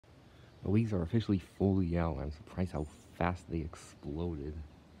The leaves are officially fully out. I'm surprised how fast they exploded.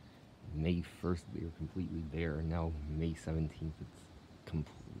 May 1st, they were completely bare, and now May 17th, it's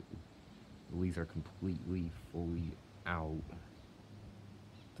completely. The leaves are completely fully out.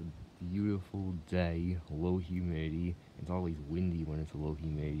 It's a beautiful day, low humidity. It's always windy when it's low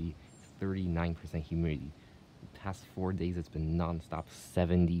humidity. It's 39% humidity. The past 4 days, it's been nonstop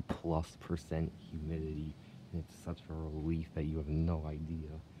 70+% humidity, and it's such a relief that you have no idea.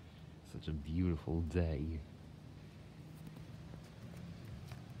 Such a beautiful day.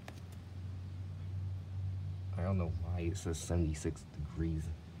 I don't know why it says 76 degrees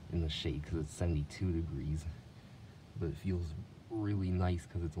in the shade, because it's 72 degrees, but it feels really nice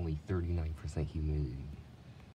because it's only 39% humidity.